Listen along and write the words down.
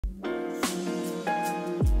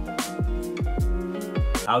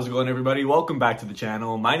How's it going, everybody? Welcome back to the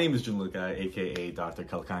channel. My name is Gianluca, aka Dr.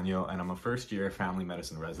 Calcagno, and I'm a first-year family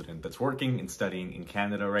medicine resident that's working and studying in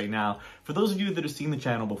Canada right now. For those of you that have seen the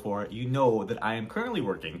channel before, you know that I am currently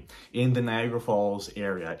working in the Niagara Falls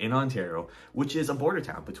area in Ontario, which is a border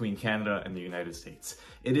town between Canada and the United States.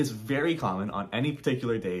 It is very common on any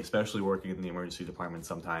particular day, especially working in the emergency department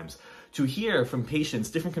sometimes, to hear from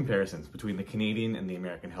patients different comparisons between the Canadian and the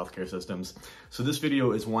American healthcare systems. So this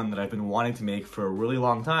video is one that I've been wanting to make for a really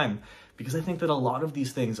long time because I think that a lot of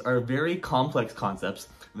these things are very complex concepts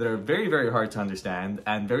that are very, very hard to understand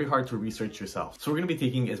and very hard to research yourself. So we're going to be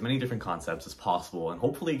taking as many different concepts as possible and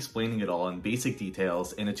hopefully explaining it all in basic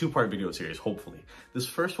details in a two-part video series, hopefully. This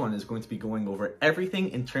first one is going to be going over everything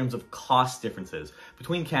in terms of cost differences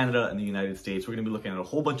between Canada and the United States. We're going to be looking at a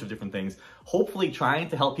whole bunch of different things, hopefully trying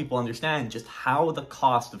to help people understand just how the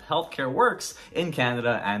cost of healthcare works in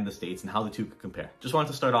Canada and the States and how the two could compare. Just wanted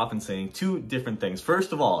to start off in saying two different things.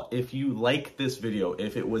 First of all, if you like this video,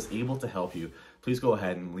 if it was able to help you, please go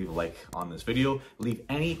ahead and leave a like on this video. Leave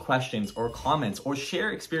any questions or comments or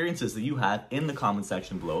share experiences that you had in the comment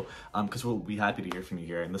section below, because we'll be happy to hear from you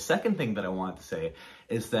here. And the second thing that I wanted to say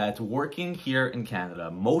is that working here in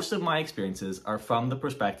Canada, most of my experiences are from the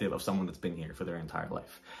perspective of someone that's been here for their entire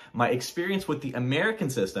life. My experience with the American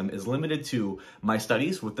system is limited to my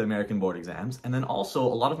studies with the American board exams, and then also a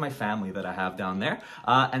lot of my family that I have down there,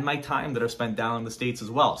 and my time that I've spent down in the States as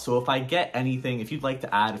well. So if I get anything, if you'd like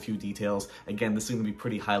to add a few details, again, this is going to be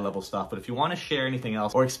pretty high level stuff, but if you want to share anything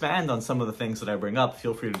else or expand on some of the things that I bring up,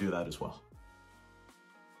 feel free to do that as well.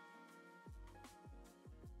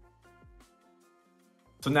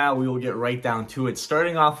 So now we will get right down to it,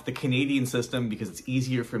 starting off with the Canadian system because it's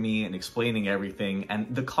easier for me in explaining everything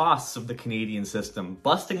and the costs of the Canadian system,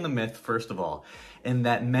 busting the myth first of all, in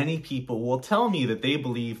that many people will tell me that they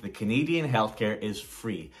believe the Canadian healthcare is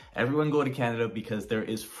free. Everyone go to Canada because there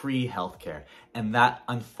is free healthcare, and that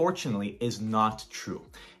unfortunately is not true.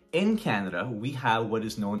 In Canada, we have what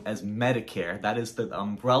is known as Medicare. That is the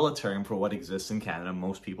umbrella term for what exists in Canada.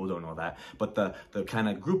 Most people don't know that, but the kind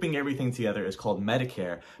of grouping everything together is called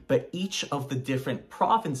Medicare. But each of the different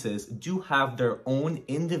provinces do have their own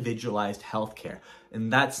individualized healthcare. In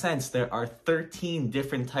that sense, there are 13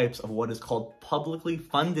 different types of what is called publicly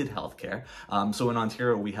funded healthcare. So in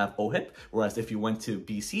Ontario, we have OHIP, whereas if you went to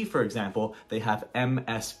BC, for example, they have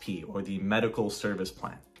MSP, or the Medical Service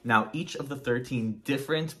Plan. Now, each of the 13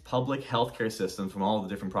 different public healthcare systems from all of the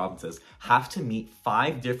different provinces have to meet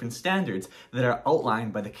 5 different standards that are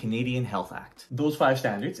outlined by the Canadian Health Act. Those 5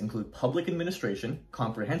 standards include public administration,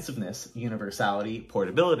 comprehensiveness, universality,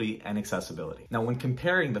 portability, and accessibility. Now, when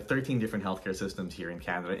comparing the 13 different healthcare systems here in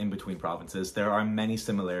Canada in between provinces, there are many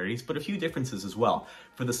similarities, but a few differences as well.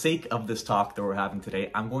 For the sake of this talk that we're having today,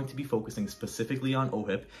 I'm going to be focusing specifically on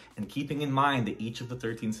OHIP and keeping in mind that each of the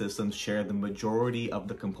 13 systems share the majority of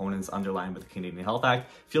the components underlined by the Canadian Health Act.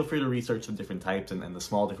 Feel free to research the different types and the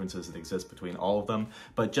small differences that exist between all of them.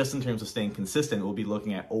 But just in terms of staying consistent, we'll be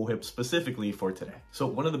looking at OHIP specifically for today. So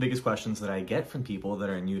one of the biggest questions that I get from people that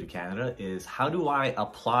are new to Canada is, how do I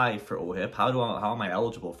apply for OHIP? How am I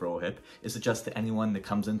eligible for OHIP? Is it just that anyone that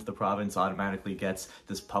comes into the province automatically gets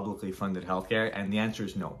this publicly funded healthcare? And the answer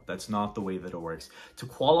is no, that's not the way that it works. To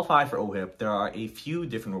qualify for OHIP, there are a few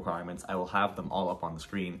different requirements. I will have them all up on the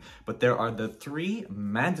screen, but there are the 3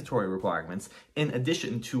 mandatory requirements in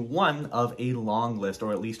addition to one of a long list,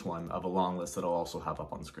 or at least one of a long list that I'll also have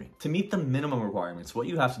up on the screen. To meet the minimum requirements, what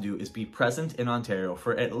you have to do is be present in Ontario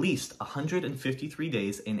for at least 153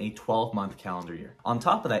 days in a 12-month calendar year. On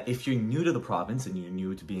top of that, if you're new to the province and you're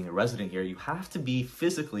new to being a resident here, you have to be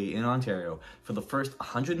physically in Ontario for the first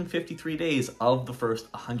 153 days of the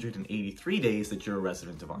first 183 days that you're a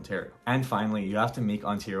resident of Ontario. And finally, you have to make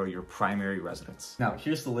Ontario your primary residence. Now,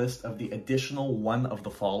 here's the list of the additional one of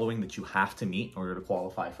the following that you have to meet in order to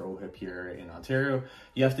qualify for OHIP here in Ontario.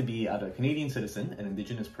 You have to be either a Canadian citizen, an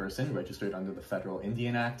Indigenous person registered under the Federal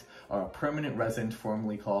Indian Act, or a permanent resident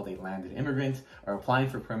formerly called a landed immigrant, or applying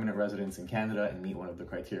for permanent residence in Canada and meet one of the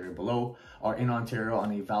criteria below, or in Ontario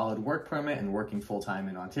on a valid work permit and working full-time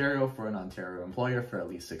in Ontario for an Ontario employer for at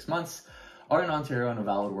least 6 months, are in Ontario on a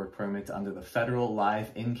valid work permit under the federal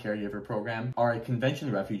Live-In Caregiver Program, are a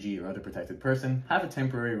convention refugee or other protected person, have a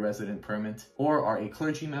temporary resident permit, or are a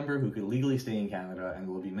clergy member who could legally stay in Canada and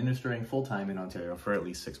will be ministering full-time in Ontario for at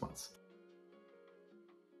least 6 months.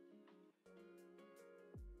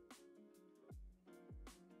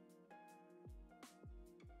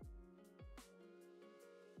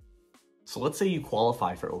 So let's say you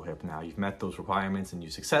qualify for OHIP now, you've met those requirements and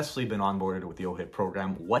you've successfully been onboarded with the OHIP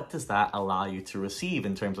program. What does that allow you to receive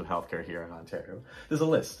in terms of healthcare here in Ontario? There's a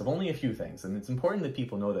list of only a few things, and it's important that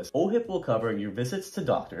people know this. OHIP will cover your visits to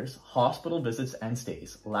doctors, hospital visits and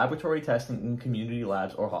stays, laboratory testing in community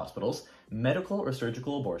labs or hospitals, medical or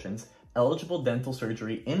surgical abortions, eligible dental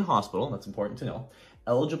surgery in hospital, that's important to know,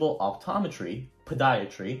 eligible optometry,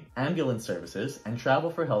 podiatry, ambulance services, and travel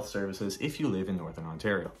for health services if you live in Northern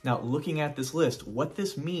Ontario. Now, looking at this list, what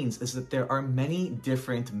this means is that there are many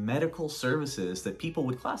different medical services that people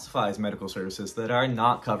would classify as medical services that are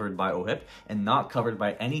not covered by OHIP and not covered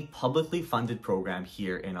by any publicly funded program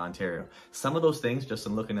here in Ontario. Some of those things, just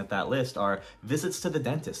in looking at that list, are visits to the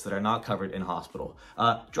dentist that are not covered in hospital.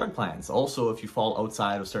 Drug plans. Also, if you fall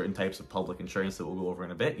outside of certain types of public insurance that we'll go over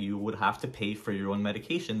in a bit, you would have to pay for your own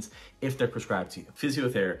medications if they're prescribed to you.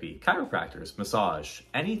 Physiotherapy, chiropractors, massage,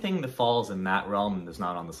 anything that falls in that realm and is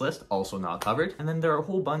not on this list, also not covered. And then there are a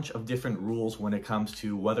whole bunch of different rules when it comes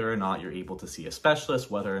to whether or not you're able to see a specialist,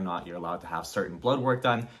 whether or not you're allowed to have certain blood work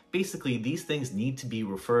done. Basically, these things need to be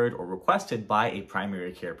referred or requested by a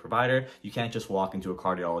primary care provider. You can't just walk into a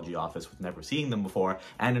cardiology office with never seeing them before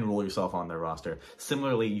and enroll yourself on their roster.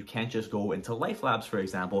 Similarly, you can't just go into Life Labs, for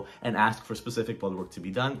example, and ask for specific blood work to be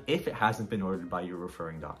done if it hasn't been ordered by your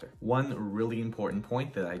referring doctor. One really important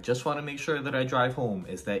point that I just want to make sure that I drive home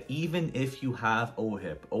is that even if you have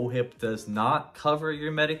OHIP does not cover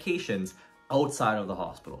your medications outside of the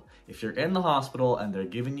hospital. If you're in the hospital and they're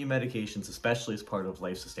giving you medications, especially as part of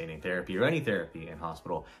life-sustaining therapy or any therapy in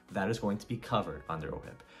hospital, that is going to be covered under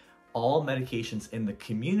OHIP. All medications in the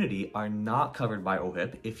community are not covered by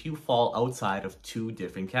OHIP if you fall outside of two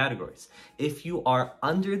different categories. If you are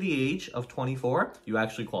under the age of 24, you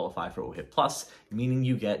actually qualify for OHIP Plus, meaning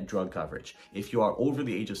you get drug coverage. If you are over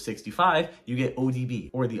the age of 65, you get ODB,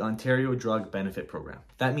 or the Ontario Drug Benefit Program.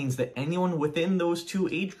 That means that anyone within those two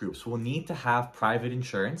age groups will need to have private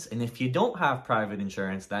insurance, and if you don't have private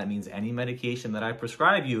insurance, that means any medication that I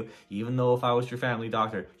prescribe you, even though if I was your family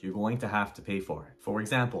doctor, you're going to have to pay for it. For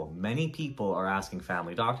example, many people are asking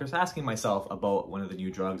family doctors, asking myself about one of the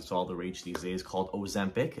new drugs that's all the rage these days called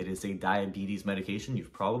Ozempic. It is a diabetes medication.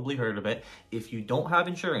 You've probably heard of it. If you don't have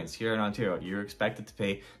insurance here in Ontario, you're expected to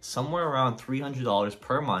pay somewhere around $300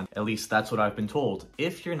 per month. At least that's what I've been told,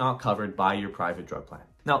 if you're not covered by your private drug plan.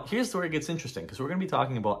 Now, here's where it gets interesting, because we're going to be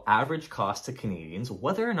talking about average cost to Canadians,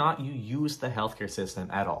 whether or not you use the healthcare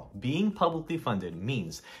system at all. Being publicly funded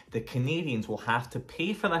means that Canadians will have to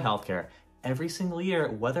pay for the healthcare every single year,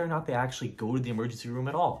 whether or not they actually go to the emergency room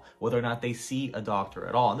at all, whether or not they see a doctor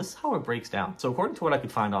at all. And this is how it breaks down. So according to what I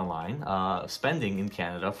could find online, spending in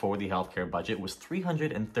Canada for the healthcare budget was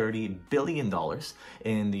 $330 billion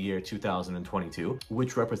in the year 2022,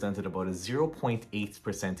 which represented about a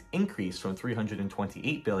 0.8% increase from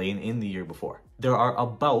 $328 billion in the year before. There are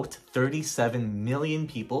about 37 million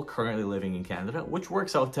people currently living in Canada, which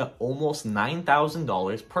works out to almost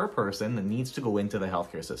 $9,000 per person that needs to go into the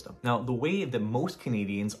healthcare system. Now, the way that most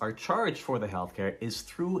Canadians are charged for the healthcare is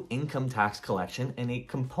through income tax collection, and a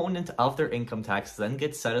component of their income tax then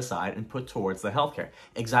gets set aside and put towards the healthcare.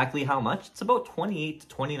 Exactly how much? It's about 28 to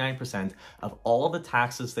 29% of all the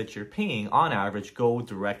taxes that you're paying on average go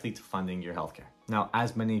directly to funding your healthcare. Now,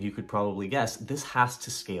 as many of you could probably guess, this has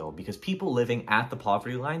to scale because people living at the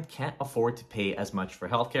poverty line can't afford to pay as much for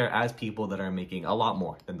healthcare as people that are making a lot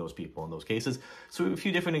more than those people in those cases. So we have a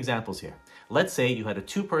few different examples here. Let's say you had a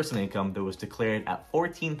two-person income that was declared at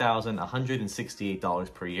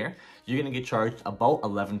 $14,168 per year. You're going to get charged about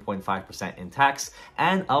 11.5% in tax,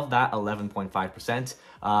 and of that 11.5%,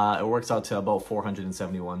 it works out to about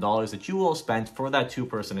 $471 that you will spend for that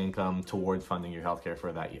two-person income towards funding your healthcare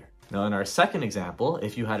for that year. Now, in our second example,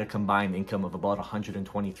 if you had a combined income of about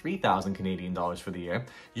 123,000 Canadian dollars for the year,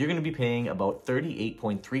 you're going to be paying about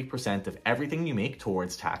 38.3% of everything you make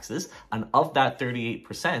towards taxes, and of that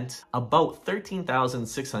 38%, about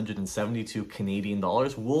 13,672 Canadian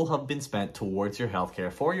dollars will have been spent towards your healthcare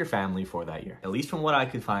for your family for that year. At least from what I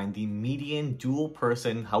could find, the median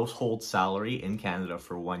dual-person household salary in Canada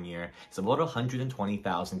for 1 year is about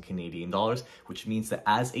 120,000 Canadian dollars, which means that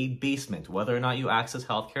as a basement, whether or not you access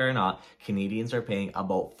healthcare or not, Canadians are paying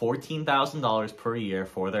about $14,000 per year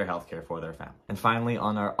for their healthcare for their family. And finally,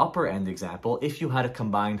 on our upper end example, if you had a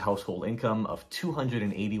combined household income of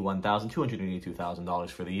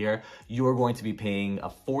 $282,000 for the year, you're going to be paying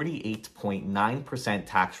a 48.9%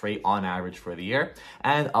 tax rate on average for the year.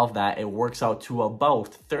 And of that, it works out to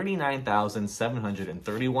about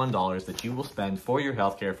 $39,731 that you will spend for your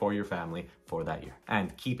healthcare for your family for that year.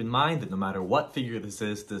 And keep in mind that no matter what figure this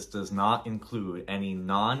is, this does not include any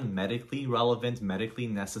non-medically relevant, medically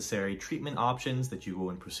necessary treatment options that you go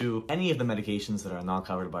and pursue, any of the medications that are not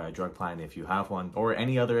covered by a drug plan if you have one, or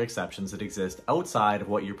any other exceptions that exist outside of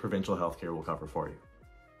what your provincial healthcare will cover for you.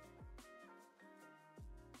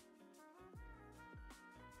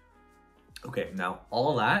 Okay, now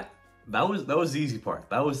all that was the easy part.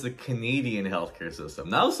 That was the Canadian healthcare system.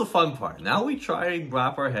 That was the fun part. Now we try and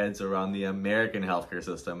wrap our heads around the American healthcare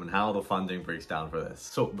system and how the funding breaks down for this.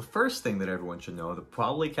 So the first thing that everyone should know that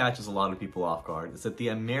probably catches a lot of people off guard is that the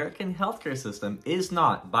American healthcare system is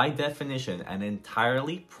not, by definition, an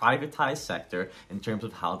entirely privatized sector in terms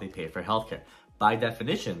of how they pay for healthcare. By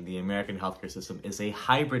definition, the American healthcare system is a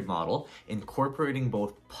hybrid model incorporating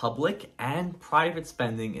both public and private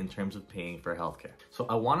spending in terms of paying for healthcare. So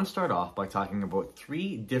I want to start off by talking about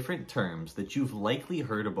three different terms that you've likely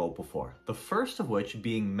heard about before. The first of which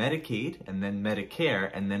being Medicaid, and then Medicare,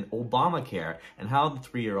 and then Obamacare, and how the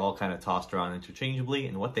three are all kind of tossed around interchangeably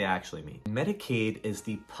and what they actually mean. Medicaid is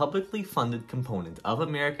the publicly funded component of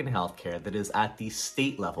American healthcare that is at the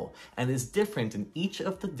state level and is different in each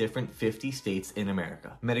of the different 50 states in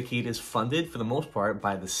America. Medicaid is funded for the most part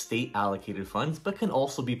by the state allocated funds, but can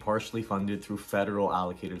also be partially funded through federal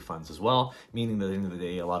allocated funds as well, meaning that at the end of the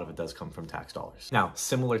day, a lot of it does come from tax dollars. Now,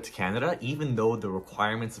 similar to Canada, even though the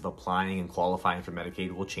requirements of applying and qualifying for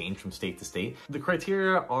Medicaid will change from state to state, the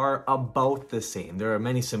criteria are about the same. There are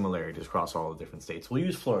many similarities across all the different states. We'll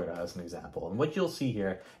use Florida as an example. And what you'll see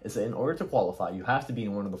here is that in order to qualify, you have to be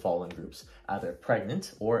in one of the following groups: either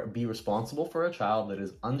pregnant, or be responsible for a child that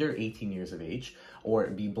is under 18 years of age, or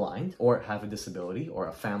be blind, or have a disability, or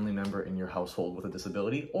a family member in your household with a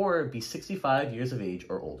disability, or be 65 years of age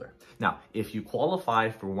or older. Now, if you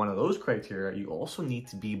qualify for one of those criteria, you also need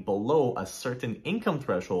to be below a certain income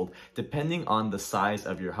threshold depending on the size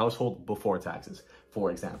of your household before taxes. For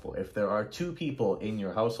example, if there are 2 people in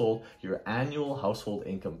your household, your annual household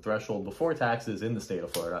income threshold before taxes in the state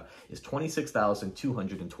of Florida is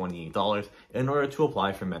 $26,228 in order to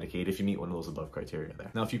apply for Medicaid if you meet one of those above criteria there.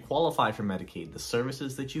 Now, if you qualify for Medicaid, the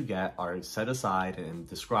services that you get are set aside and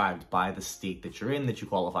described by the state that you're in that you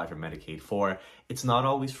qualify for Medicaid for. It's not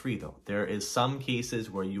always free though. There is some cases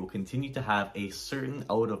where you will continue to have a certain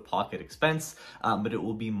out-of-pocket expense, but it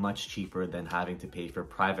will be much cheaper than having to pay for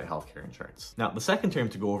private healthcare insurance. Now, the second term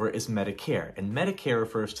to go over is Medicare, and Medicare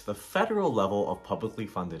refers to the federal level of publicly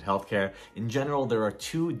funded healthcare. In general, there are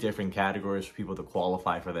 2 different categories for people to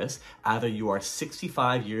qualify for this. Either you are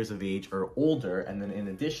 65 years of age or older, and then in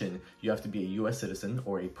addition, you have to be a U.S. citizen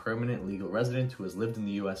or a permanent legal resident who has lived in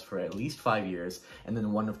the U.S. for at least 5 years, and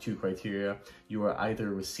then one of 2 criteria: you are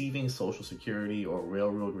either receiving Social Security or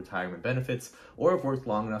railroad retirement benefits, or have worked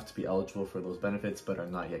long enough to be eligible for those benefits but are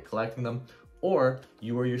not yet collecting them, or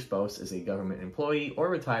you or your spouse is a government employee or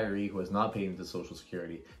retiree who has not paid into Social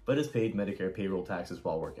Security but has paid Medicare payroll taxes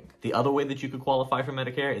while working. The other way that you could qualify for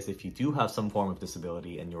Medicare is if you do have some form of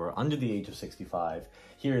disability and you are under the age of 65.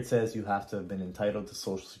 Here it says you have to have been entitled to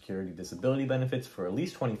Social Security disability benefits for at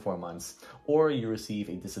least 24 months, or you receive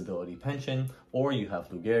a disability pension, or you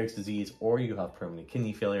have Lou Gehrig's disease, or you have permanent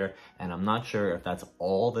kidney failure. And I'm not sure if that's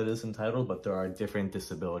all that is entitled, but there are different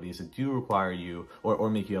disabilities that do require you or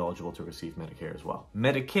make you eligible to receive Medicare as well.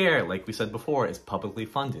 Medicare, like we said before, is publicly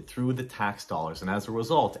funded through the tax dollars, and as a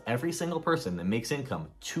result, every single person that makes income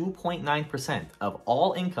 2.9% of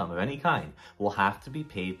all income of any kind will have to be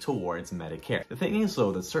paid towards Medicare. The thing is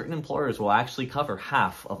though that certain employers will actually cover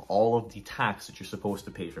half of all of the tax that you're supposed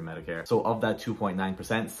to pay for Medicare. So of that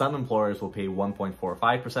 2.9%, some employers will pay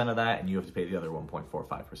 1.45% of that, and you have to pay the other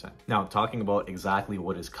 1.45%. Now, talking about exactly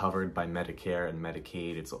what is covered by Medicare and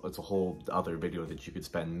Medicaid, it's a whole other video that you could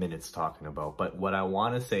spend minutes talking about. But what I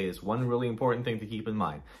want to say is one really important thing to keep in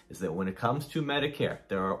mind is that when it comes to Medicare,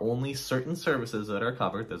 there are only certain services that are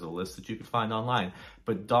covered. There's a list that you can find online,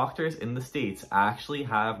 but doctors in the States actually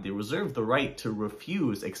they reserve the right to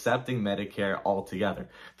refuse accepting Medicare altogether.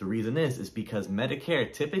 The reason is because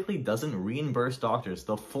Medicare typically doesn't reimburse doctors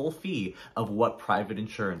the full fee of what private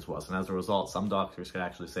insurance was. And as a result, some doctors could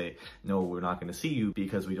actually say, no, we're not going to see you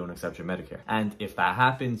because we don't accept your Medicare. And if that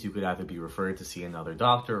happens, you could either be referred to see another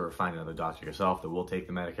doctor or find another doctor yourself that will take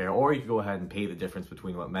the Medicare, or you can go ahead and pay the difference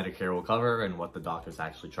between what Medicare will cover and what the doctor's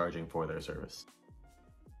actually charging for their service.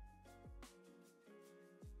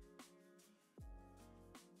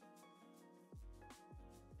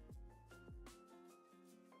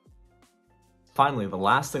 Finally, the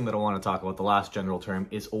last thing that I want to talk about, the last general term,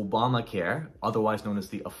 is Obamacare, otherwise known as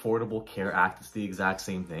the Affordable Care Act. It's the exact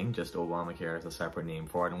same thing, just Obamacare is a separate name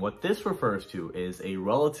for it. And what this refers to is a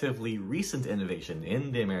relatively recent innovation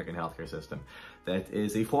in the American healthcare system. that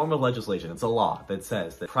is a form of legislation. It's a law that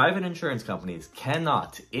says that private insurance companies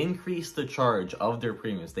cannot increase the charge of their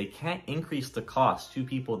premiums. They can't increase the cost to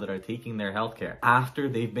people that are taking their healthcare after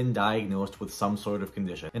they've been diagnosed with some sort of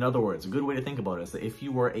condition. In other words, a good way to think about it is that if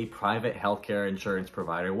you were a private healthcare insurance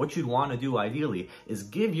provider, what you'd want to do ideally is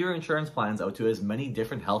give your insurance plans out to as many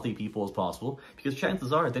different healthy people as possible, because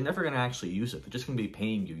chances are they're never going to actually use it. They're just going to be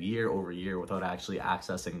paying you year over year without actually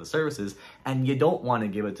accessing the services, and you don't want to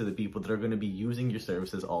give it to the people that are going to be using your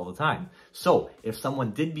services all the time. So if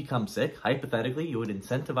someone did become sick, hypothetically, you would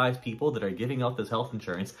incentivize people that are giving out this health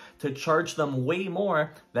insurance to charge them way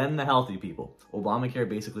more than the healthy people. Obamacare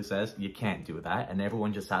basically says you can't do that, and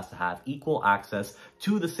everyone just has to have equal access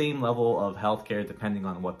to the same level of healthcare depending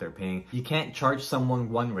on what they're paying. You can't charge someone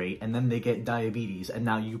one rate and then they get diabetes and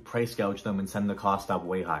now you price gouge them and send the cost up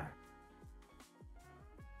way higher.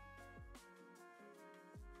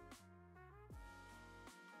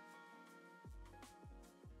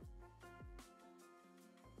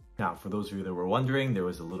 Now, for those of you that were wondering, there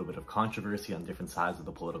was a little bit of controversy on different sides of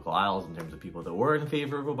the political aisles in terms of people that were in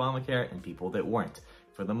favor of Obamacare and people that weren't.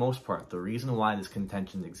 For the most part, the reason why this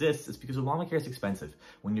contention exists is because Obamacare is expensive.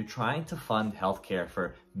 When you're trying to fund healthcare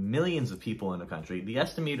for millions of people in the country, the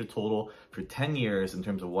estimated total for 10 years in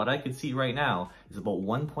terms of what I could see right now is about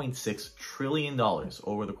 $1.6 trillion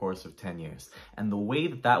over the course of 10 years. And the way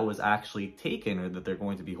that that was actually taken, or that they're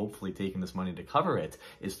going to be hopefully taking this money to cover it,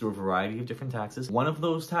 is through a variety of different taxes. One of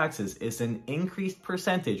those taxes is an increased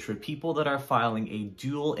percentage for people that are filing a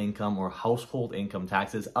dual income or household income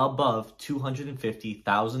taxes above $250,000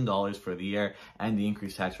 for the year, and the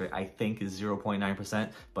increased tax rate I think is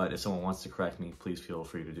 0.9%, but if someone wants to correct me, please feel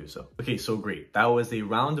free to do so. Okay, so great. That was a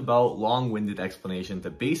roundabout, long-winded explanation to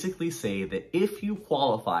basically say that if you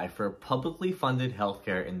qualify for publicly funded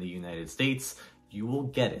healthcare in the United States, you will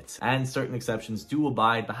get it. And certain exceptions do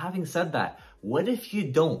abide, but having said that, what if you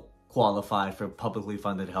don't qualify for publicly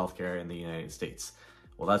funded healthcare in the United States?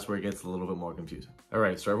 Well, that's where it gets a little bit more confusing. All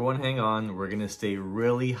right, so everyone hang on. We're gonna stay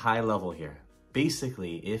really high level here.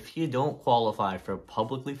 Basically, if you don't qualify for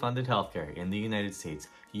publicly funded healthcare in the United States,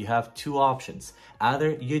 you have two options.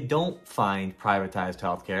 Either you don't find privatized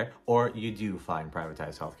healthcare, or you do find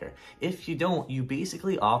privatized healthcare. If you don't, you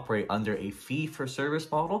basically operate under a fee-for-service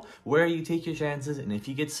model where you take your chances, and if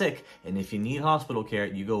you get sick and if you need hospital care,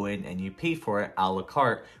 you go in and you pay for it a la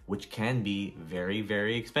carte, which can be very,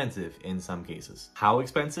 very expensive in some cases. How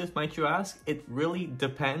expensive, might you ask? It really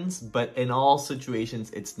depends, but in all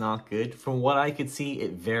situations, it's not good. From what I could see,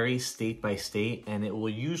 it varies state by state, and it will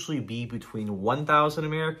usually be between 1,000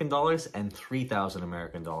 American dollars and 3,000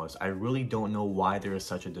 American dollars. I really don't know why there is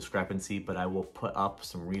such a discrepancy, but I will put up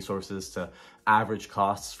some resources to average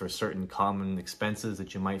costs for certain common expenses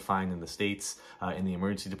that you might find in the States, in the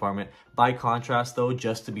emergency department. By contrast though,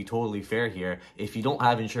 just to be totally fair here, if you don't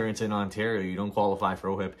have insurance in Ontario, you don't qualify for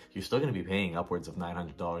OHIP, you're still going to be paying upwards of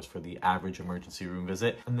 $900 for the average emergency room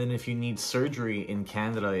visit. And then if you need surgery in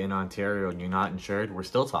Canada, in Ontario, and you're not insured, we're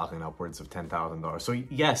still talking upwards of $10,000. So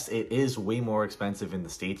yes, it is way more expensive in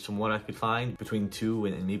the States from what I could find, between 2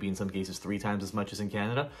 and maybe in some cases 3 times as much as in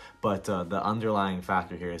Canada. But the underlying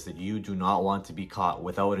factor here is that you do not want to be caught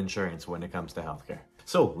without insurance when it comes to healthcare.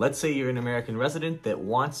 So let's say you're an American resident that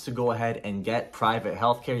wants to go ahead and get private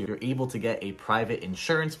healthcare. You're able to get a private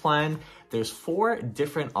insurance plan. There's 4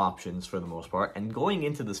 different options for the most part, and going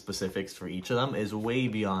into the specifics for each of them is way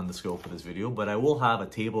beyond the scope of this video, but I will have a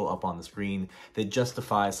table up on the screen that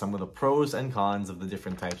justifies some of the pros and cons of the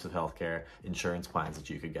different types of healthcare insurance plans that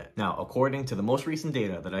you could get. Now, according to the most recent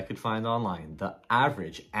data that I could find online, the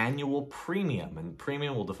average annual premium, and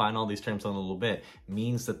premium, we'll define all these terms in a little bit,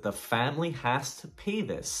 means that the family has to pay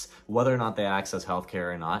this, whether or not they access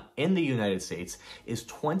healthcare or not, in the United States, is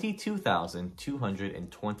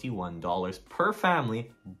 $22,221 per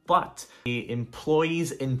family, but the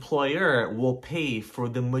employee's employer will pay for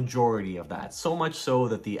the majority of that. So much so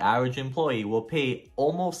that the average employee will pay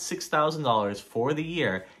almost $6,000 for the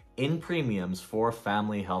year in premiums for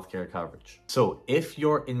family healthcare coverage. So if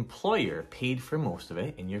your employer paid for most of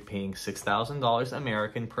it and you're paying $6,000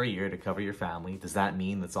 American per year to cover your family, does that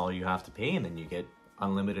mean that's all you have to pay and then you get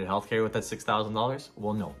unlimited healthcare with that $6,000?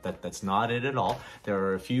 Well, no, that's not it at all. There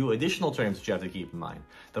are a few additional terms that you have to keep in mind.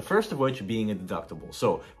 The first of which being a deductible.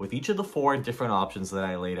 So with each of the 4 different options that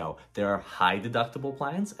I laid out, there are high deductible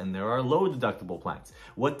plans and there are low deductible plans.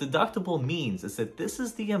 What deductible means is that this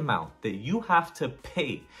is the amount that you have to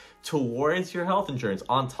pay towards your health insurance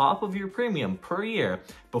on top of your premium per year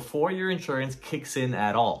before your insurance kicks in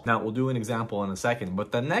at all. Now, we'll do an example in a second,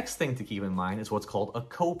 but the next thing to keep in mind is what's called a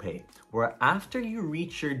copay, where after you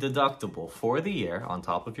reach your deductible for the year on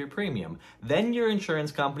top of your premium, then your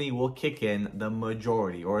insurance company will kick in the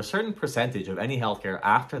majority or a certain percentage of any healthcare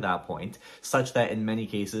after that point, such that in many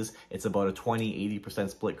cases, it's about a 20-80%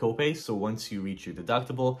 split copay. So once you reach your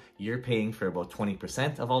deductible, you're paying for about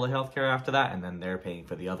 20% of all the healthcare after that, and then they're paying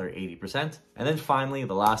for the other 80%. And then finally,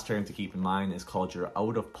 the last term to keep in mind is called your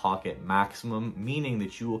out-of-pocket maximum, meaning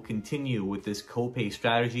that you will continue with this copay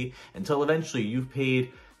strategy until eventually you've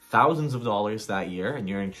paid thousands of dollars that year, and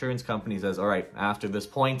your insurance company says, all right, after this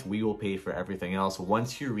point, we will pay for everything else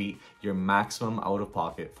once you reach your maximum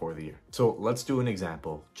out-of-pocket for the year. So let's do an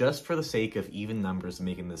example. Just for the sake of even numbers,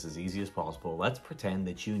 making this as easy as possible, let's pretend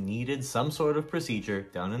that you needed some sort of procedure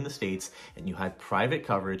down in the States and you had private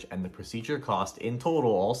coverage and the procedure cost in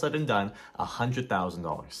total, all said and done,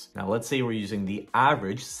 $100,000. Now let's say we're using the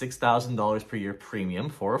average $6,000 per year premium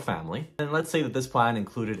for a family. And let's say that this plan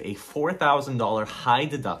included a $4,000 high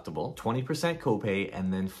deductible, 20% copay,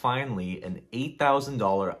 and then finally an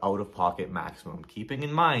 $8,000 out-of-pocket maximum, keeping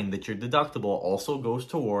in mind that your deductible also goes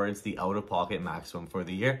towards the out-of-pocket maximum for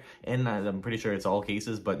the year, and I'm pretty sure it's all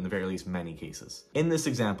cases, but in the very least many cases. In this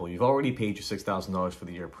example, you've already paid your $6,000 for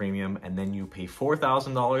the year premium, and then you pay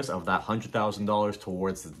 $4,000 of that $100,000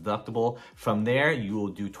 towards the deductible. From there, you will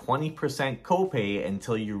do 20% copay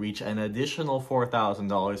until you reach an additional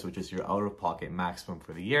 $4,000, which is your out-of-pocket maximum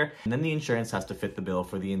for the year, and then the insurance has to fit the bill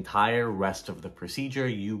for the entire rest of the procedure.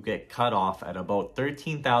 You get cut off at about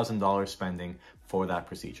 $13,000 spending for that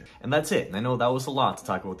procedure. And that's it. And I know that was a lot to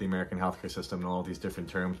talk about the American healthcare system and all these different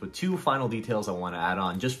terms, but two final details I want to add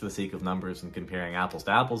on just for the sake of numbers and comparing apples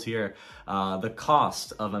to apples here. The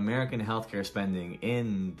cost of American healthcare spending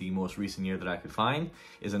in the most recent year that I could find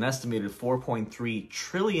is an estimated $4.3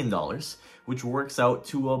 trillion, which works out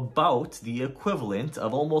to about the equivalent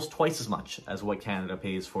of almost twice as much as what Canada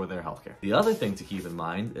pays for their healthcare. The other thing to keep in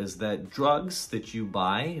mind is that drugs that you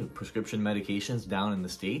buy, prescription medications down in the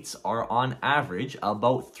States, are on average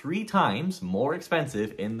about 3 times more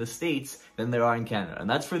expensive in the States than they are in Canada. And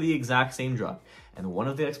that's for the exact same drug. And one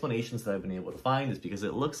of the explanations that I've been able to find is because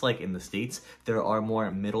it looks like in the States, there are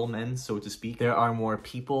more middlemen, so to speak. There are more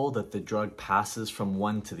people that the drug passes from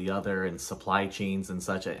one to the other in supply chains and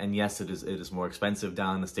such. And yes, it is more expensive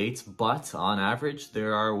down in the States, but on average,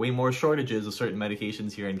 there are way more shortages of certain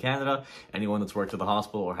medications here in Canada. Anyone that's worked at the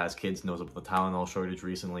hospital or has kids knows about the Tylenol shortage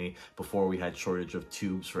recently. Before, we had shortage of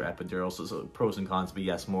tubes for epidurals, so pros and cons, but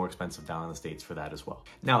yes, more expensive down in the States for that as well.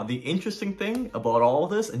 Now, the interesting thing about all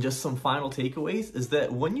of this, and just some final takeaways, is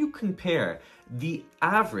that when you compare the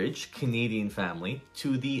average Canadian family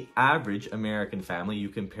to the average American family, you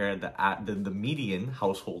compare the median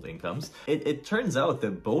household incomes, it turns out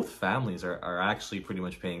that both families are actually pretty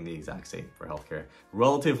much paying the exact same for healthcare.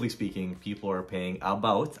 Relatively speaking, people are paying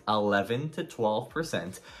about 11 to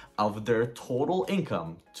 12% of their total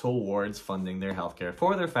income towards funding their healthcare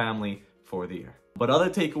for their family for the year. But other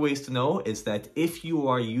takeaways to know is that if you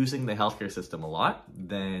are using the healthcare system a lot,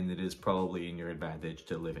 then it is probably in your advantage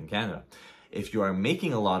to live in Canada. If you are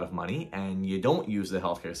making a lot of money and you don't use the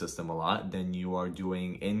healthcare system a lot, then you are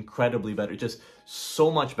doing incredibly better, just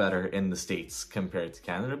so much better in the States compared to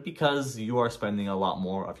Canada, because you are spending a lot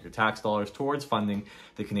more of your tax dollars towards funding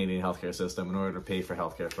the Canadian healthcare system in order to pay for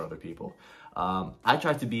healthcare for other people. I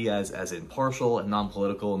tried to be as impartial and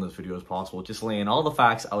non-political in this video as possible, just laying all the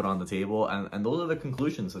facts out on the table, and those are the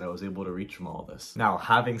conclusions that I was able to reach from all this. Now,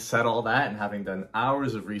 having said all that and having done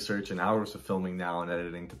hours of research and hours of filming now and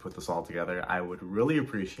editing to put this all together, I would really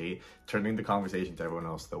appreciate turning the conversation to everyone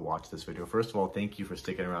else that watched this video. First of all, thank you for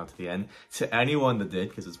sticking around to the end. To anyone that did,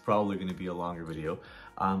 because it's probably going to be a longer video.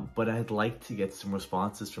 But I'd like to get some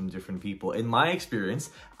responses from different people. In my experience,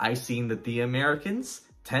 I've seen that the Americans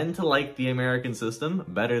tend to like the American system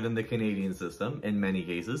better than the Canadian system in many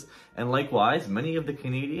cases. And likewise, many of the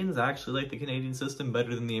Canadians actually like the Canadian system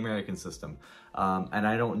better than the American system. And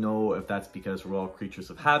I don't know if that's because we're all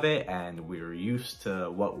creatures of habit and we're used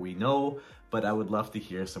to what we know, but I would love to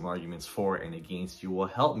hear some arguments for and against. You will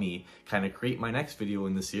help me kind of create my next video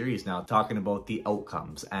in the series now, talking about the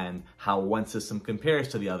outcomes and how one system compares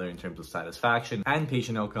to the other in terms of satisfaction and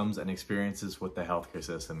patient outcomes and experiences with the healthcare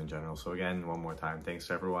system in general. So again, one more time, thanks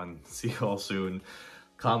to everyone. See you all soon.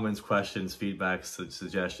 Comments, questions, feedback,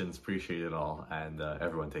 suggestions, appreciate it all. And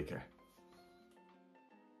everyone take care.